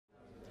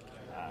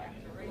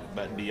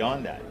But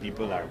beyond that,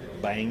 people are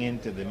buying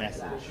into the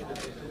message,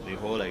 the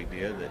whole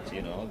idea that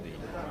the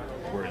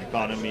world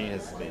economy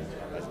has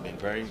been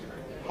very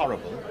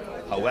horrible.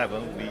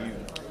 However,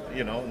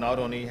 we not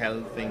only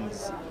held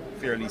things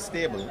fairly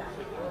stable,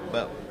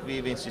 but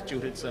we've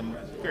instituted some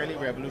fairly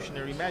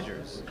revolutionary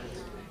measures.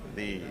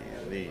 The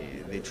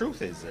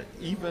truth is that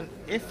even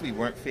if we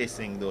weren't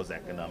facing those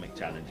economic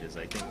challenges,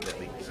 I think that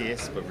the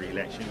case for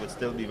re-election would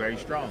still be very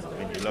strong.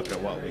 When you look at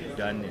what we've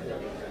done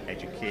in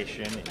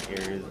education, in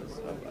areas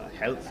of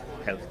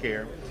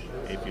healthcare,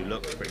 if you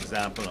look, for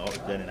example, at what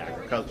we've done in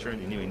agriculture, the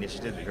new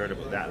initiative, we heard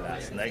about that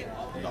last night,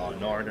 law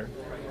and order,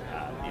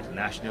 the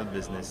international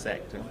business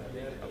sector,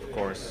 of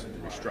course,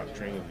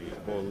 restructuring of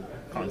the whole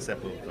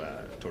concept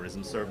of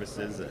tourism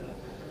services, and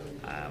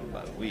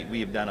we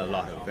have done a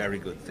lot of very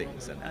good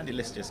things, and the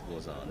list just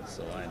goes on.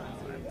 So I'm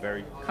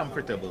very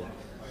comfortable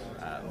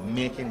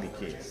making the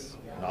case,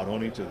 not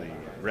only to the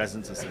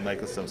residents of St.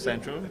 Michael South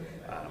Central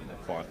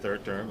for a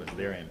third term as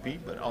their MP,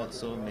 but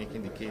also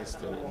making the case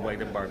to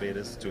wider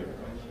Barbados to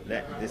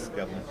let this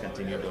government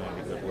continue doing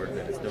the good work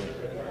that it's doing.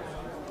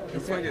 You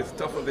find it's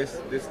tougher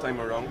this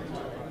time around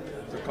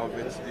to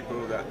convince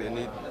people that they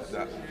need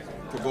that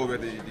to go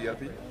with the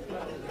DLP?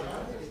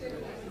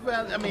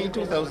 Well, I mean,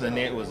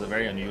 2008 was a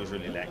very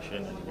unusual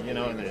election.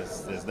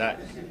 There's that,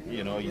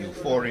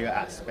 euphoria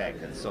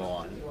aspect and so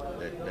on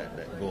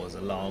that goes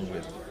along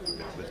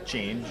with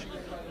change.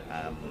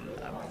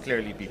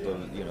 Clearly, people,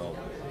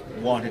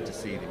 wanted to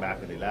see the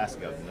back of the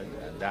last government,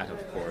 and that,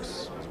 of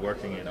course, was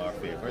working in our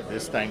favor.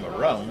 This time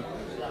around,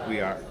 we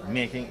are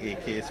making a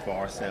case for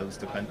ourselves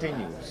to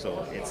continue.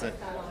 So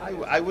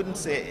I wouldn't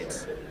say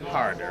it's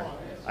harder.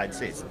 I'd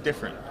say it's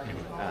different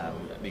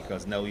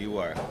because now you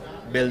are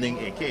building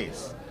a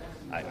case.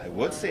 I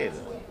would say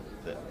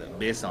that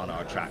based on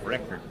our track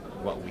record,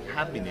 what we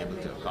have been able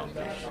to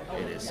accomplish,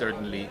 it is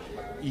certainly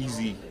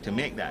easy to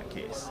make that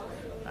case.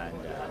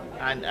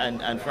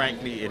 And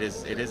frankly, it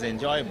is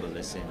enjoyable.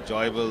 It's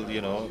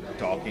enjoyable,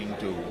 talking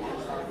to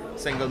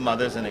single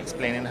mothers and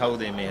explaining how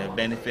they may have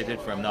benefited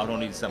from not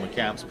only the summer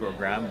camps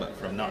program, but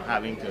from not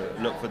having to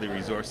look for the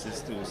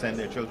resources to send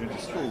their children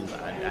to school,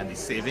 and the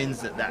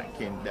savings that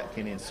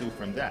can ensue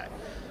from that.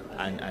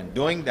 And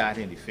doing that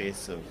in the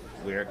face of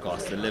where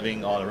cost of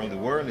living all around the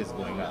world is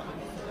going up.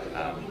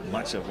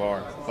 Much of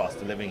our cost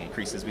of living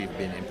increases we've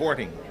been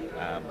importing.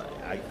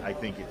 I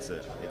think it's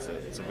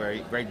a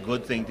very, very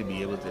good thing to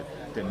be able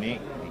to make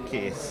the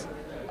case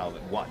of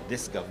what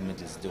this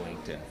government is doing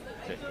to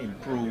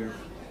improve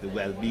the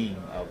well-being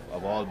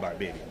of all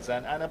Barbadians.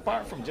 And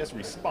apart from just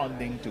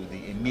responding to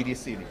the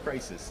immediacy of the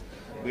crisis,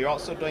 we're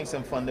also doing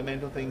some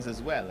fundamental things as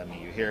well. I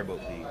mean, you hear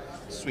about the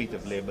suite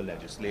of labor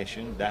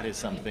legislation. That is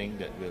something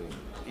that will,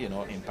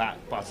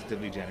 impact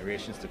positively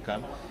generations to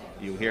come.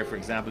 You hear, for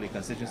example, the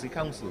constituency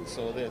council.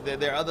 So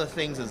there are other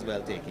things as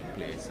well taking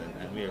place,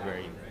 and we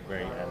are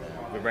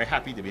we're very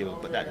happy to be able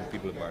to put that in the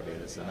people of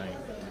Barbados.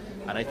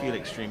 And I feel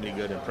extremely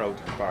good and proud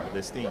to be part of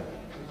this team.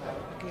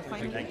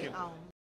 Okay, Thank you.